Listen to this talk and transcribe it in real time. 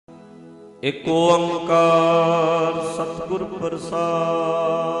ਇਕ ਓੰਕਾਰ ਸਤਿਗੁਰ ਪ੍ਰਸਾਦਿ।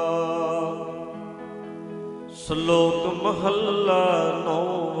 ਸ਼ਲੋਕ ਮਹੱਲਾ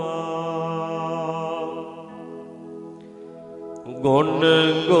ਨੌਵਾਂ। ਗੁਣ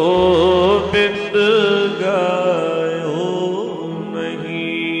ਗੋਬਿੰਦ ਗਾਇਓ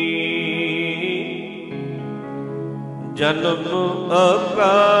ਨਹੀਂ, ਜਨਮ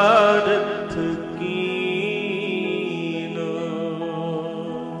ਅਕਾਰਥ ਕੀਨ।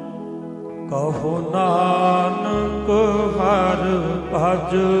 ਕਹੋ ਨਾਨਕ ਹਰਿ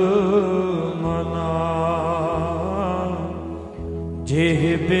ਭਜ ਮਨਾ, ਜਿਹ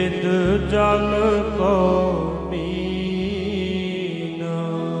ਬਿਦ ਜਲ ਕੋ ਪੀਨ।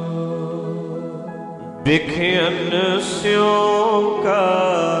 ਬਿਖਿਅਨ ਸਿਉ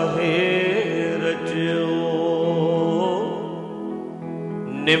ਕਾਹੇ ਰਚਿਓ,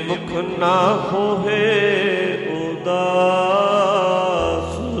 ਨਿਮਖ ਨਾ ਹੋਏ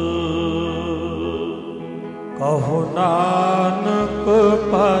ਉਦਾਸ। ਕਹੋ ਨਾਨਕ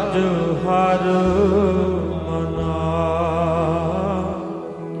ਭਜ ਹਰਿ ਮਨਾ,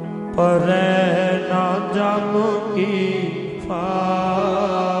 ਪਰੈ ਨਾ ਜਮ ਕੀ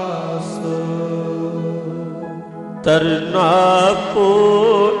ਫਾਸ। ਤਰਨਾ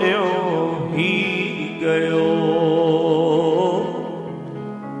ਪੋਇਓ ਹੀ ਗਇਓ,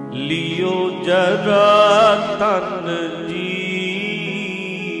 ਲਿਓ ਜਰਾ ਤਨ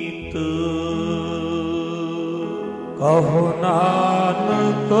ਜੀਤ। ਕਹੋ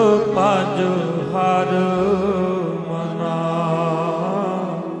ਨਾਨਕ ਭਜ ਹਰਿ ਮਨਾ,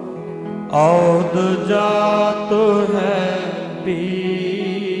 ਔਦ ਜਾਤ ਹੈ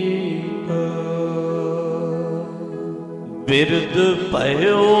ਪੀਤ। ਬਿਰਧ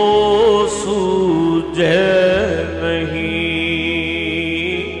ਭਇਓ ਸੂਝੈ ਨਹੀਂ,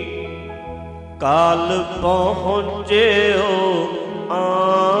 ਕਾਲ ਪਹੁੰਚਿਓ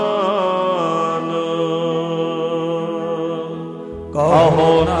ਆਨ।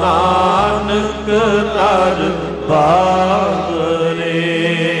 ਕਹੋ ਨਾਨਕ ਨਰ ਬਾਵਰੇ,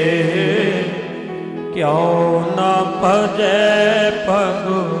 ਕਿਉ ਨ ਭਜੈ ਭਗਵਾਨ।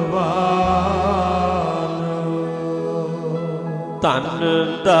 ਧਨ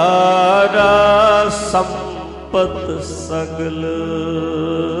ਦਾਰਾ ਸੰਪਤ ਸਗਲ,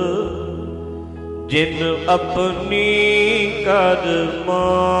 ਜਿਨ ਆਪਣੀ ਕਰ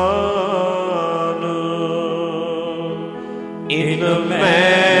ਮਾਨ। ਇਨ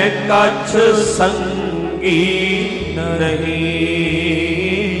ਮੈਂ ਕਛ ਸੰਗੀ ਨਹੀਂ,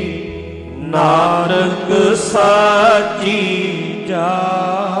 ਨਾਨਕ ਸਾਚੀ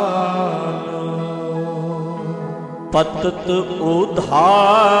ਜਾਨ। ਪਤਤ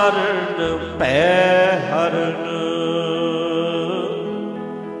ਉਧਾਰਨ ਪੈ ਹਰਨ,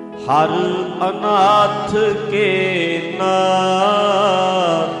 ਹਰ ਅਨਾਥ ਕੇ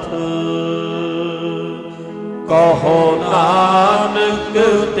ਨਾਥ। ਕਹੋ ਨਾਨਕ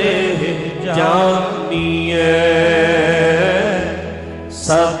ਤੇ ਜਾਨੀਐ,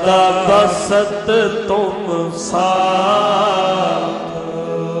 ਸਦਾ ਬਸਤ ਤੁਮ ਸਾਥ।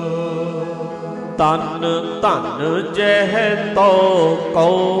 ਤਨ ਧਨ ਜਹ ਤੋ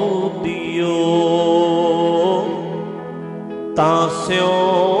ਕਉ ਦਿਓ, ਤਾਂ ਸਿਉ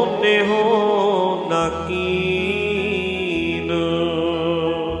ਨਿਹੋ ਨ ਕੀਨ।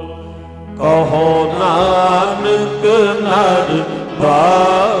 ਕਹੋ ਨਾਨਕ ਨਰ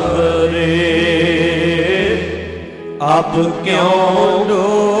ਬਾਵਰੇ, ਅਬ ਕਿਉ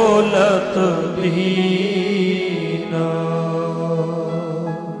ਡੋਲਤ ਦੀਨ।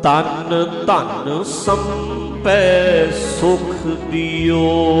 ਤਨ ਧਨ ਸੰਪੈ ਸੁਖ ਦਿਓ,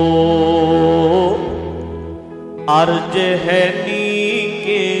 ਅਰਜ ਹੈ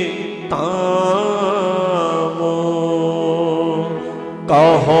ਨੀਕੇ ਤਾਮ।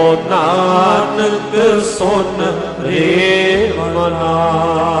 ਕਹੋ ਨਾਨਕ ਸੁਨ ਰੇ ਮਨਾ,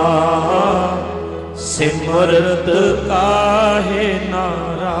 ਸਿਮਰਤ ਕਾਹੇ ਨਾ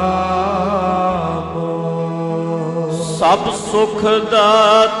ਰਾਮ। ਸਭ ਸੁਖ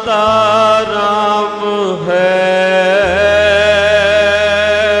ਦਾਤਾ ਰਾਮ ਹੈ,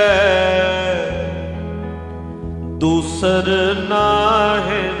 ਦੂਸਰ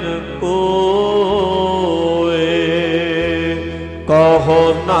ਨਾਹਿਨ ਕੋਇ। ਕਹੋ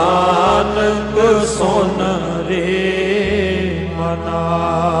ਨਾਨਕ ਸੁਨ ਰੇ ਮਨਾ,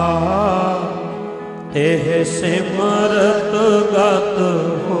 ਤਿਹ ਸਿਮਰਤ ਗਤ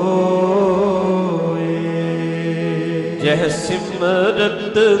ਹੋਏ। ਜਹ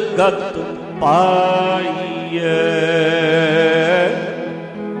ਸਿਮਰਤ ਗਤ ਪਾਈਐ,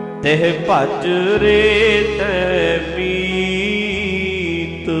 ਤਿਹ ਭਜ ਰੇ ਤੈ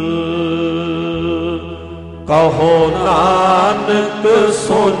ਮੀਤ। ਕਹੋ ਨਾਨਕ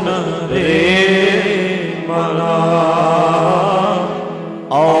ਸੁਨ ਰੇ ਮਨਾ,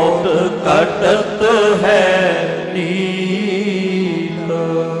 ਔਟ ਘਟਤ ਹੈ ਨੀਤ।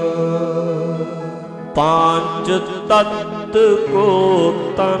 ਪਾਂਚ ਤਤ ਕੋ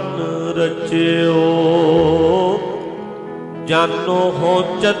ਤਨ ਰਚਿਓ, ਜਾਨੋ ਹੋ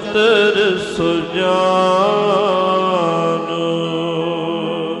ਚਤਰ ਸੁਜਾਨ।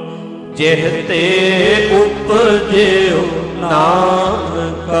 ਜਿਹ ਤੇ ਉਪਜਿਓ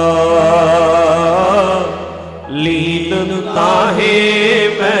ਨਾਨਕਾ, ਲੀਨ ਤਾਹੇ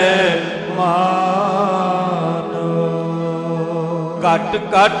ਮੈਂ ਮਾਨ। ਘਟ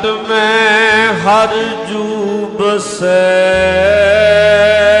ਘਟ ਮੈਂ ਹਰ ਜੂ ਬਸੈ,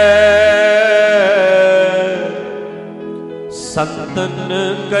 ਸੰਤਨ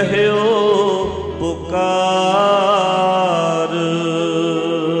ਕਹਿਓ ਪੁਕਾਰ।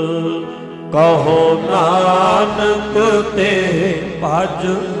 ਕਹੋ ਨਾਨਕ ਤੇ ਭਜ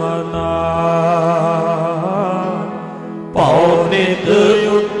ਮਨਾ, ਭਉ ਨਿਧ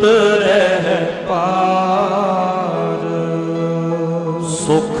ਉਤਰੈ ਪਾਰ।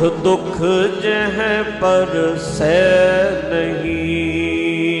 ਸੁਖ ਦੁਖ ਜਹ ਪਰਸੈ ਨਹੀਂ,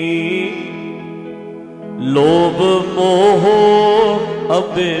 ਲੋਭ ਮੋਹ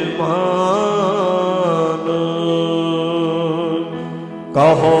ਅਭਿਮਾਨ।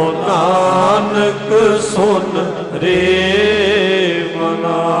 ਕਹੋ ਨਾਨਕ ਸੁਨ ਰੇ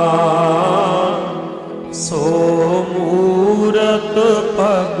ਮਨਾ, ਸੋ ਮੂਰਤ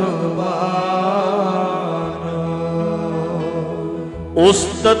ਭਗਵਾਨ।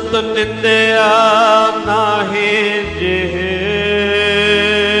 ਉਸਤਤ ਨਿੰਦਿਆ ਨਾਹੀ ਜਿਹ,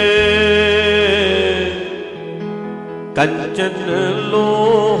 ਕੰਚਨ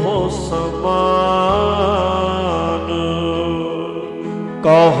ਲੋਹ ਸਮਾਨ।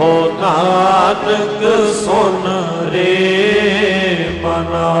 ਕਹੋ ਨਾਨਕ ਸੁਨ ਰੇ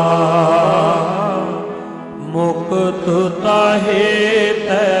ਮਨਾ, ਮੁਕਤ ਤਾਹੇ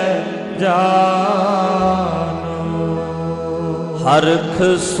ਤੈ ਜਾਨ। ਹਰਖ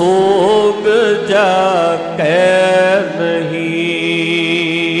ਸੋਗ ਜਾ ਕੈ ਨਹੀਂ,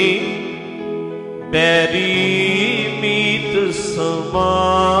 ਬੈਰੀ ਮੀਤ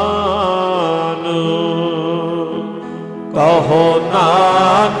ਸਮਾਨ। ਕਹੋ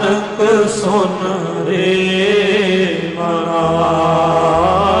ਨਾਨਕ ਸੁਨ ਰੇ ਮਨਾ,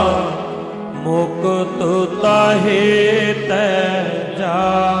 ਮੁਕਤ ਤਾਹੇ ਤੈ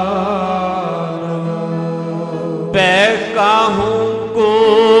ਜਾਨ। ਪੈ ਕਾਹੂ ਕੋ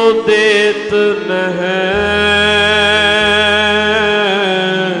ਦੇਤ ਨਹਿ,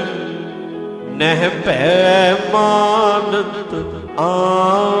 ਨਹਿ ਭੈ ਮਾਨਤ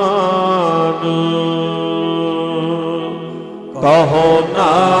ਆਨ। ਕਹੋ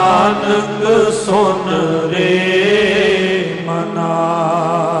ਨਾਨਕ ਸੁਨ ਰੇ ਮਨਾ,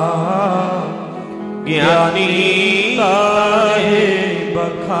 ਗਿਆਨੀ ਤਾਹੇ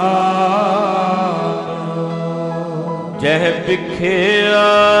ਬਖਾਨ। ਜਹ ਵਿਖਿਆ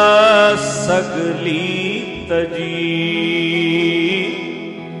ਸਗਲੀ ਤਜੀ,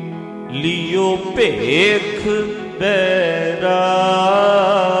 ਲਿਓ ਭੇਖ ਬੈਰਾਗ।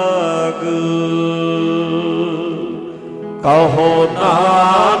 ਕਹੋ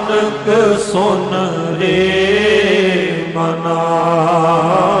ਨਾਨਕ ਸੁਨ ਰੇ ਮਨਾ,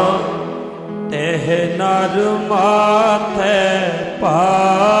 ਤਹ ਨਰ ਮਾਥੈ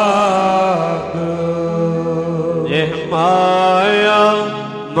ਭਾਗ। ਜਿਹ ਮਾਇਆ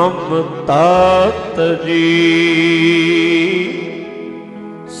ਮਮਤਾ ਤਜੀ,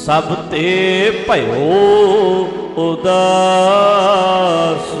 ਸਭ ਤੇ ਭਇਓ ਉਦਾਸ।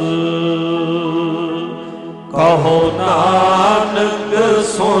 ਕਹੋ ਨਾਨਕ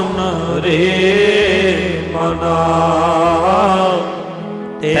ਸੁਨ ਰੇ ਮਨਾ,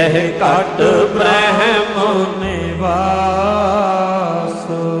 ਤਹ ਘਟ ਬ੍ਰਹਮ ਨਿਵਾਸ।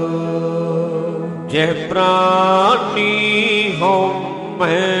 ਜਿਹ ਪ੍ਰਾਨੀ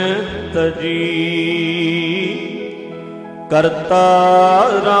ਹਉਮੈ ਤਜੀ, ਕਰਤਾ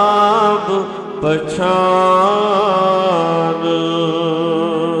ਰਾਮ ਪਛਾਨ।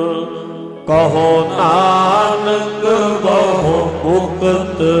 ਕਹੋ ਨਾਨਕ ਬਹੁ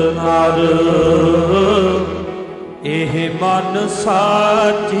ਮੁਕਤ ਨਰ, ਇਹ ਮਨ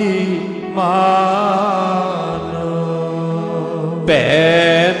ਸਾਚੀ ਮਾਨ।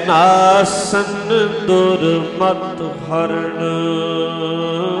 ਭੈ ਨਾਸਨ ਦੁਰਮਤ ਹਰਣ,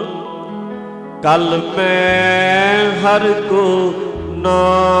 ਕਲ ਮੈਂ ਹਰ ਕੋ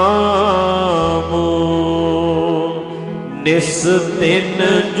ਨਾਮ। ਨਿਸ ਦਿਨ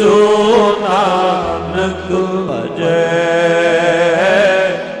ਜੋ ਨਾਨਕ ਭਜੈ,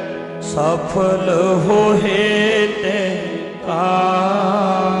 सफल होए ते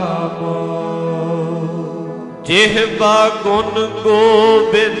काम। जिह्वा गुण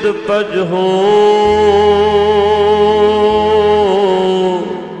गोबिंद भजो,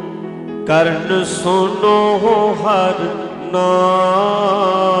 कर्ण सुनो हर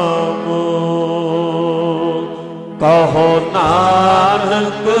नाम। कहो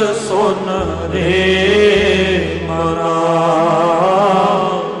नानक सुन रे मना,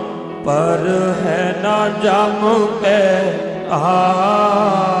 पर है न जम पे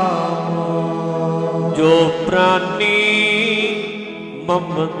आम। जो प्राणी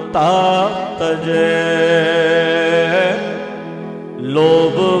ममता तजै,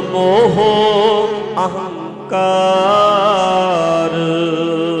 लोभ मोह अहंकार।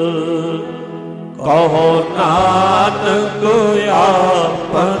 कहो नानक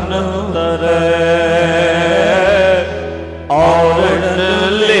आपन तरै, और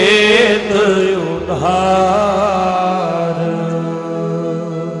लेत उधार।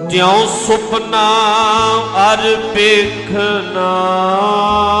 ज्यों सुपना अर पेखना,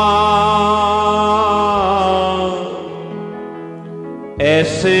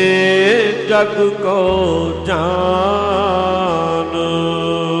 ऐसे जग को जान।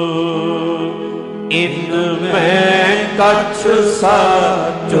 इनमें कछ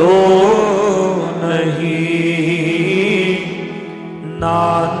साचो नहीं,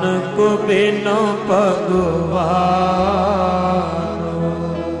 नानक बिन भगवान।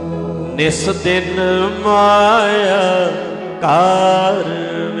 निस दिन माया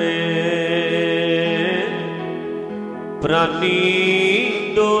कारवे, प्राणी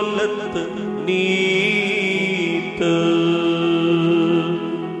दौलत नीत।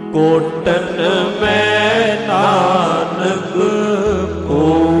 कोटन में नानक को,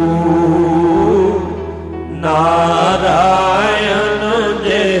 नारायण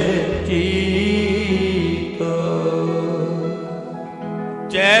जय चीत।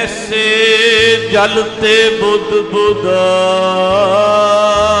 जैसे जलते बुध बुदा,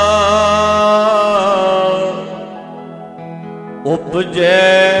 उपजै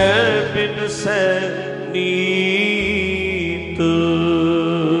बिन सै नीत।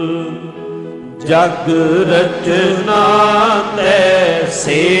 जग रचना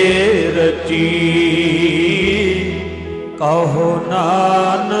तैसे रची, कहो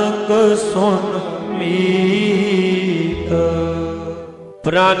नानक सुन मीत।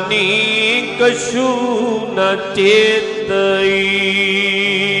 प्राणी कछु न चेतई,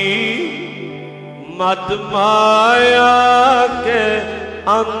 मद माया के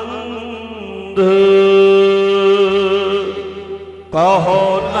अंध। कहो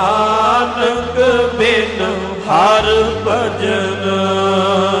नानक बिन हर भजन,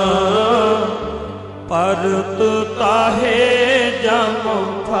 परत ताहे जम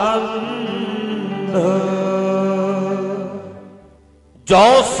फंद। जो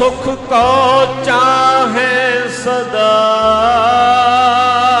सुख को चाहे सदा,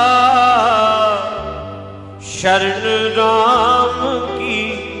 शरण राम की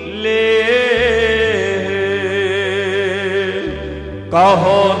ले।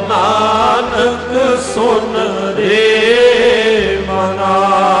 कहो नानक सुन रे मना,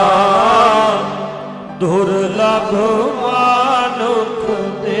 दुर्लभ मानुख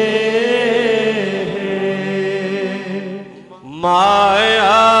दे।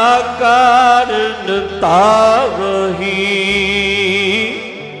 माया कारण तावही,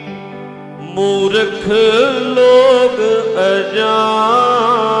 मूर्ख लोग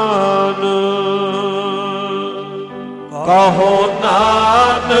अजान। कहो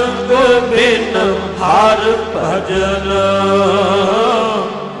नानक बिन हर भजन,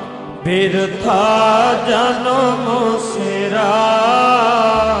 बिरथा जन्म सिरान।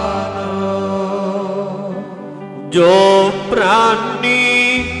 जो प्राणी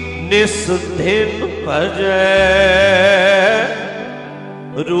निस दिन भजै,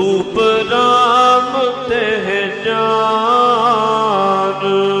 रूप राम तेह जान।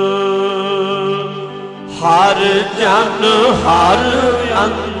 हर जन हर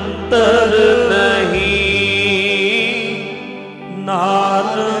अंतर नहीं,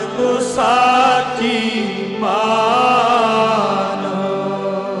 नानक साची मान।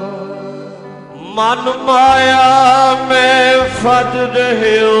 मन माया में फद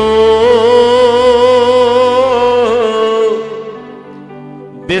रहियो,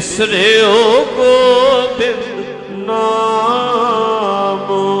 बिसरियो गोबिंद नाम।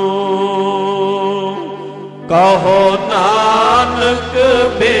 कहो नानक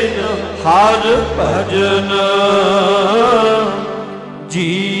बिन हर भजन,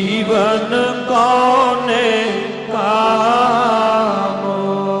 जीवन कौने काम।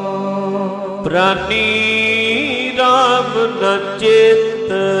 ਜਾਨੀ ਰਾਮ ਨ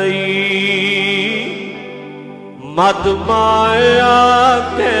ਚੇਤਈ ਮਦ ਮਾਇਆ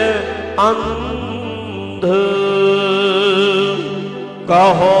ਕੇ ਅੰਧ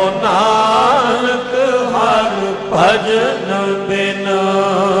ਕਹੋ ਨਾਨਕ ਹਰ ਭਜਨ ਬਿਨ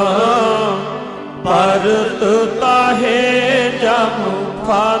ਪਰਤ ਤਾਹੇ ਜਮ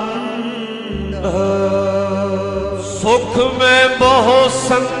ਫੰਦ ਸੁਖ ਮੈਂ ਬਹੁ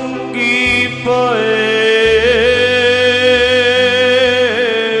ਸੰਗੀ ਪਏ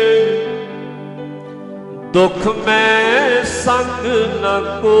ਦੁਖ ਮੈਂ ਸੰਗ ਨ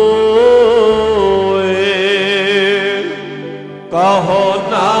ਕੋਏ ਕਹੋ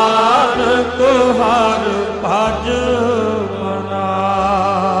ਨਾਨਕ ਹਰ ਭਜ ਮਨਾ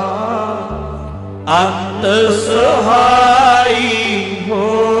ਅੰਤ ਸਹਾਈ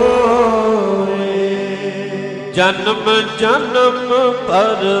ਜਨਮ ਜਨਮ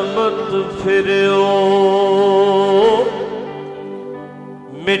ਪਰਮਤ ਫਿਰਿਓ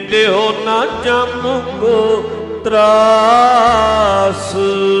ਮਿਟਿਓ ਨਾ ਜਮ ਕੋ ਤਰਾਸ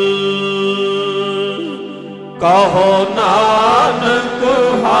ਕਹੋ ਨਾਨਕ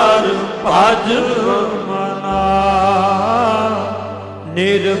ਹਰ ਭਜ ਮਨਾ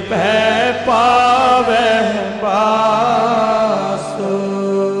ਨਿਰਭੈ ਪਾਵਹਿ ਬਾਸ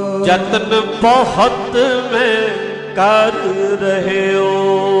ਜਤਨ ਬਹੁਤ ਮੈਂ ਕਰ ਰਹਿਓ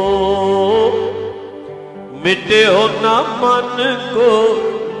ਮਿਟਿਓ ਨਾ ਮਨ ਕੋ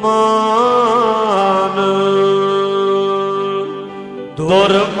ਮਾਨ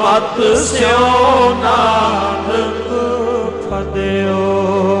ਦੁਰਮਤ ਸਿਓ ਨਾਨਕ ਫਦਿਓ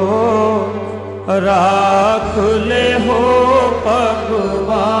ਰਾਖ ਲਿਹੋ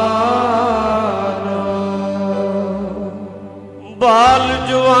ਭਗਵਾਨ ਬਾਲ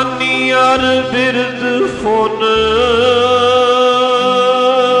ਜਵਾਨੀ ਅਰ ਬਿਰਦ ਫੁਨ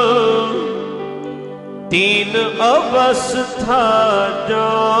ਤੀਨ ਅਵਸਥਾ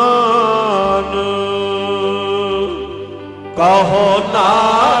ਜਾਨ ਕਹੋ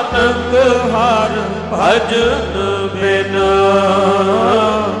ਨਾਨਕ ਹਰ ਭਜਨ ਬਿਨ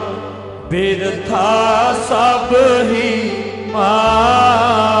ਬਿਰਥਾ ਸਭ ਹੀ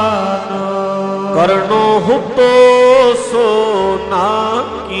ਮਾਨ ਕਰਨੋ ਹੁਤੋ ਸੋ ਨਾ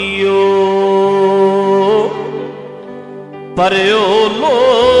ਕੀਓ ਪਰਿਓ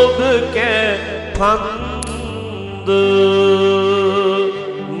ਲੋਭ ਕੈ ਫੰਦ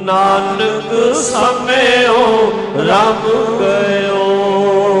ਨਾਨਕ ਸਮਿਓ ਰਮ ਗਇਓ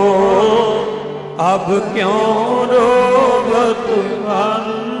ਅਬ ਕਿਉ ਰੋਵਤ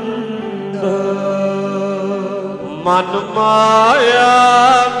ਅੰਧ ਮਨ ਮਾਇਆ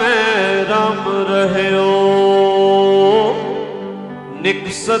ਮੈਂ ਰਮ ਰਹਿਓ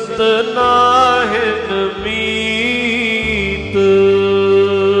ਨਿਕਸਤ ਨਾਹਿਨ ਮੀਤ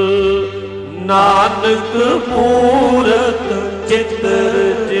ਨਾਨਕ ਮੂਰਤ ਚਿਤਰ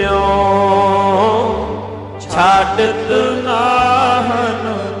ਜਿਉ ਛਾਡਤ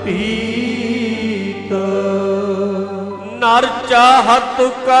ਨਾਹਨ ਪੀਤ ਨਰ ਚਾਹਤ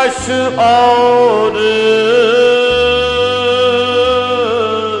ਕਛ ਔਰ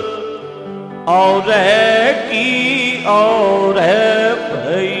ਔਰੈ ਕੀ ਔਰੈ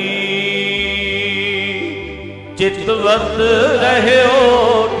ਭਈ ਚਿਤਵਤ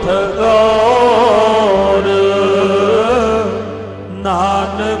ਰਹਿਓ ਠਗੌਰ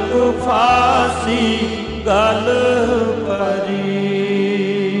ਨਾਨਕ ਫਾਸੀ ਗਲ ਪਰੀ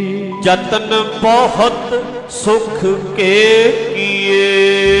ਜਤਨ ਬਹੁਤ ਸੁਖ ਕੇ ਕੀਏ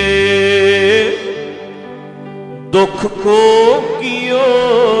ਦੁਖ ਕੋ ਕੀਓ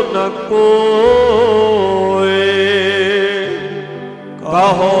ਨ ਕੋਏ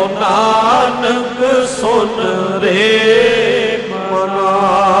ਕਹੋ ਨਾਨਕ ਸੁਨ ਰੇ ਮਨਾ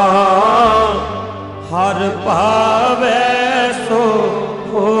ਹਰ ਭਾਵੈ ਸੋ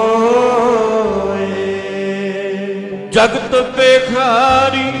ਹੋਏ ਜਗਤ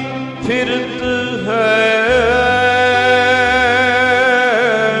ਬੇਖਾਰੀ ਫਿਰਤ ਹੈ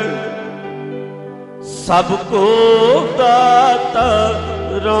ਸਭ ਕੋ ਦਾਤਾ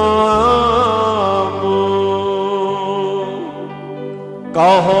ਰਾਮ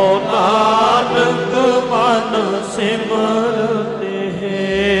ਕਹੋ ਨਾਨਕ ਮਨ ਸਿਮਰਤ ਹੈ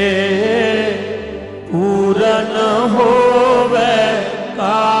ਪੂਰਨ ਹੋਵੇ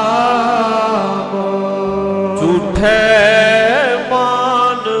ਕਾਮ ਝੂਠੇ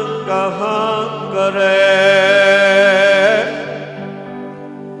ਮਾਨ ਕਹਾਂ ਕਰੇ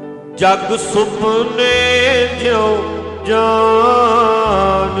ਜਗ ਸੁਪਨੇ ਜਿਉ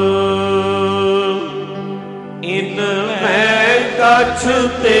ਜਾਨ ਇਨ ਮੈਂ ਕਛ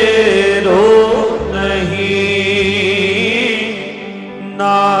ਤੇਰੋ ਨਹੀਂ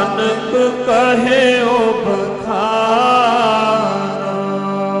ਨਾਨਕ ਕਹੇ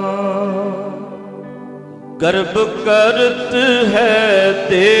गर्भ करत है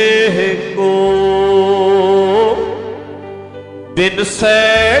देह को, बिन सै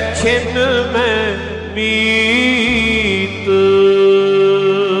छिन में मीत।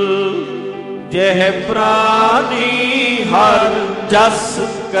 जह प्राणी हर जस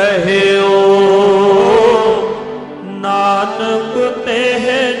कहियो, नानक तेह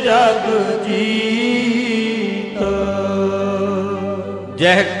जग जीत।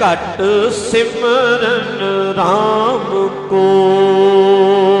 जह घट सिमरन राम को,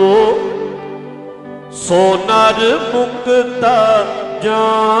 सो नर मुक्ता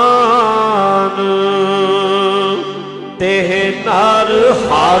जान। तेह नर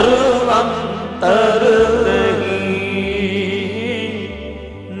हर अंतर नहीं,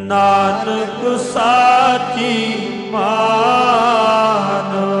 नानक साची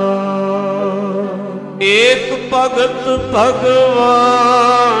मान। एक भगत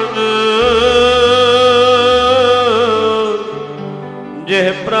भगवान, जह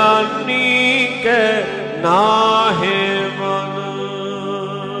प्राणी के नाहे मन।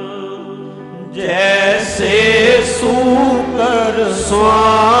 जैसे सूकर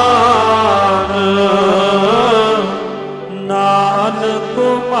स्वान, नानक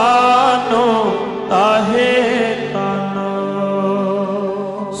मानो ताहे तन।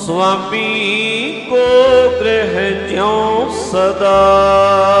 स्वामी को गृह ज्यों सदा,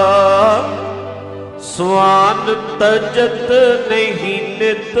 स्वान तजत नहीं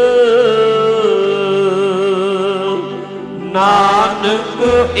नित। नानक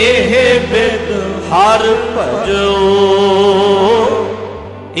एह बिद हर भजो,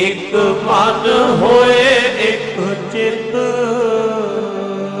 एक मन होए एक चित।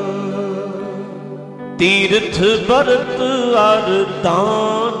 तीर्थ बरत अर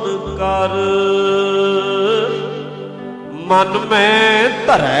दान कर, मन में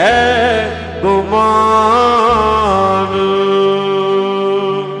धरै गुमान।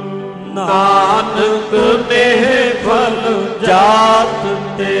 नानक ने फल जात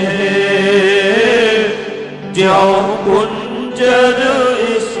ते, ज्यों कुंजर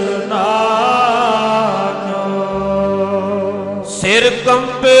स्नान। सिर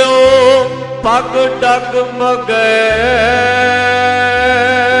कंप्यो पग डगमगै,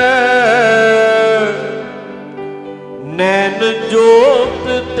 नैन जोत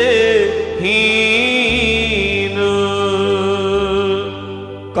ते हीन।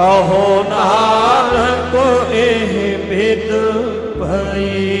 कहो नानक एह बिद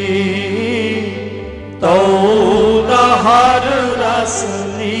भई, तो न हर रस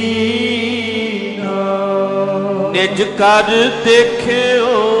लीन। निज कर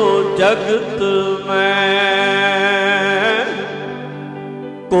देखियो जगत में,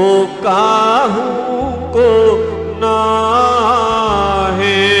 को काहू को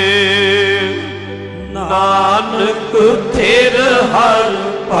नाहे। नानक थिर हर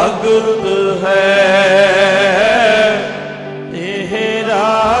भगत है,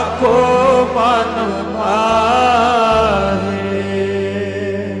 तेरा को मन माहे।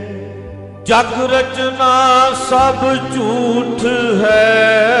 जग रचना सब झूठ है,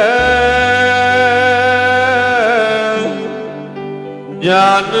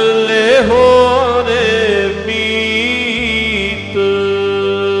 जान ले हो रे मीत।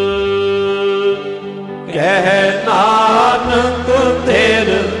 कह नानक तेर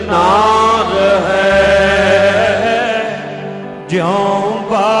नार है, ज्यों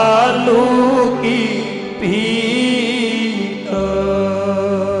बालू की पीत।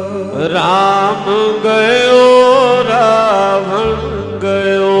 राम गयो रावण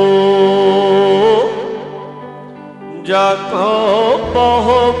गयो, जाको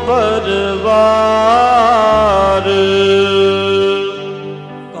बहु परवार।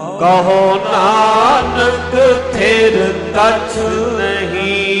 कहो नानक थिर कछ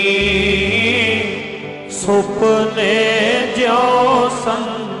नहीं, सुपने ज्यों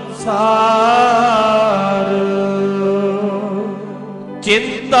संसार।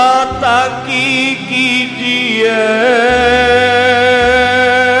 चिंता ताकी कीजिए,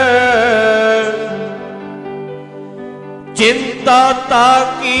 चिंता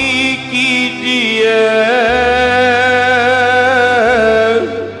ताकी कीजिए।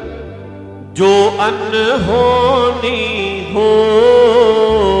 जो अनहोनी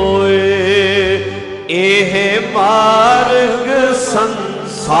होए, एह मार्ग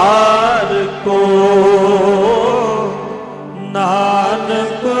संसार को।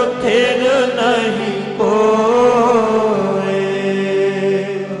 नानक थिर नहीं कोए,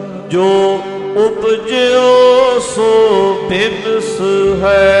 जो उपजो सो बिनस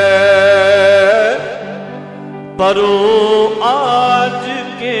है, परो आज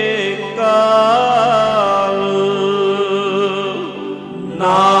के काल।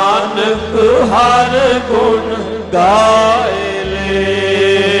 ਗੁਣ ਗਾਏ ਲੈ।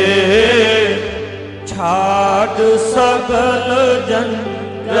 ਛਾੜ ਸਗਲ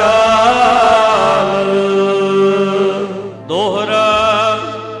ਜੰਜਾਲ। ਦੋਹਰਾ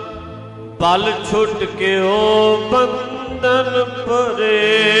ਪਲ ਛੁੱਟ ਕੇ ਓ ਬੰਧਨ ਪਰੇ,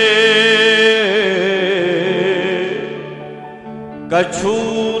 ਕਛੂ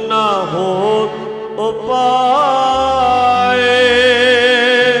ਨਾ ਹੋਤ ਉਪਾਏ।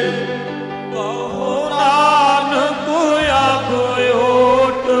 ਕਹੋ ਨਾਨਕ ਅਬ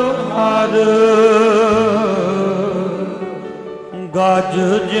ਓਟ ਹਰ, ਗਜ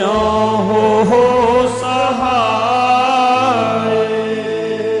ਜਿਉ ਹੋ ਸਹਾਏ।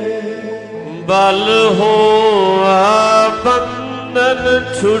 ਬਲ ਹੋਆ ਬੰਧਨ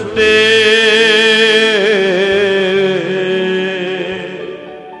ਛੁਟੇ,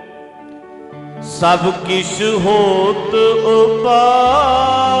 ਸਭ ਕਿਛ ਹੋਤ ਉਪਾਏ।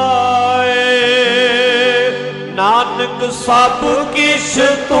 ਨਾਨਕ ਸਭ ਕਿਛ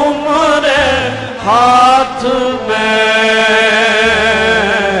ਤੁਮਰੇ ਹਾਥ ਮੈਂ,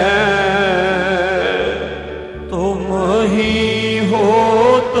 ਤੁਮ ਹੀ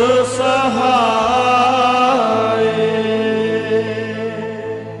ਹੋਤ ਸਹਾਏ।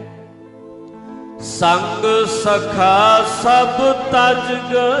 ਸੰਗ ਸਖਾ ਸਭ ਤਜ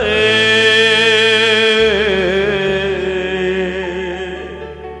ਗਏ,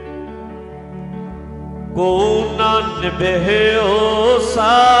 ਕੋ ਨਾ ਨਿਭਿਓ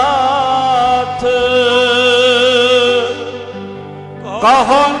ਸਾਥ।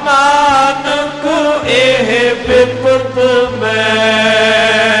 ਕਹੋ ਨਾਨਕ ਇਹ ਬਿਪਤ ਮੈਂ,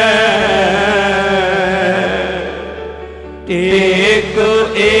 ਏਕ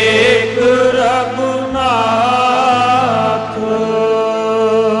ਏਕ ਰਘੁਨਾਥ।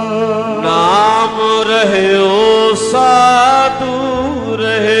 ਨਾਮ ਰਹਿਓ ਸਾਧੂ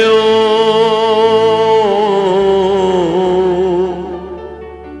ਰਹਿਓ,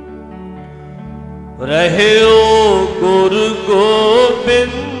 ਰਹਿਓ ਗੁਰ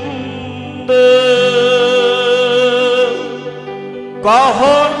ਗੋਬਿੰਦ।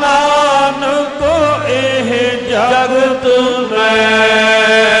 ਕਹੋ ਨਾਨਕ ਇਹ ਜਗਤ ਮੈਂ,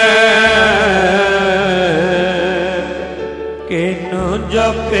 ਕਿਨ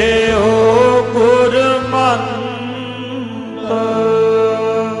ਜਪਿਓ ਗੁਰਮੰਤ।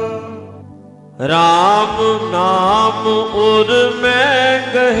 ਰਾਮ ਨਾਮ ਉਰ ਮੈਂ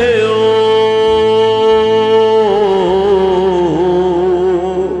ਗਹਿਓ,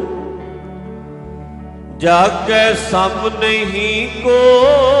 ਜਾਗੈ ਸਮ ਨਹੀਂ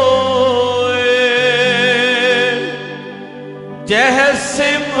ਕੋਇ। ਜਹ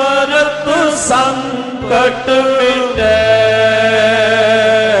ਸਿਮਰਤ ਸੰਕਟ ਮਿਟੈ,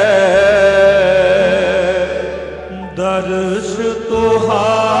 ਦਰਸ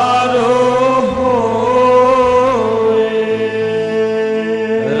ਤੁਹਾਰੋ ਹੋਏ।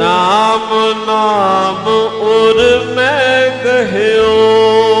 ਰਾਮ ਨਾਮ ਉਰ ਮੈਂ ਗਹਿਓ,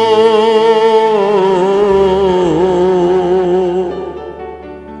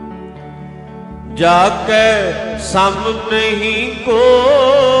 ਜਾਕੈ ਸਮ ਨਹੀਂ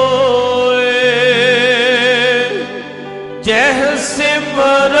ਕੋਇ। ਜਹ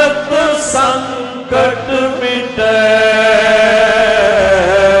ਸਿਮਰਤ ਸੰਕਟ ਮਿਟੈ,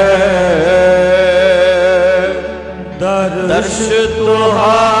 ਦਰਸ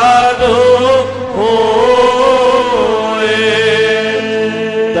ਤੁਹਾਰੋ ਹੋਏ।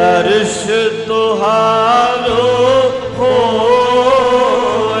 ਦਰਸ ਤੁਹਾਰੋ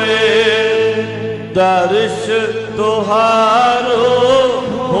ਹੋਏ, ਦਰਸ ਤੁਹਾਰੋ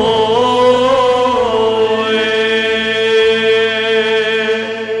ਹੋਏ।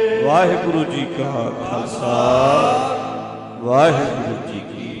 ਵਾਹਿਗੁਰੂ ਜੀ ਕਾ ਖਾਲਸਾ, ਵਾਹਿਗੁਰੂ ਜੀ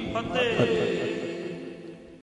ਕੀ ਫਤਿਹ।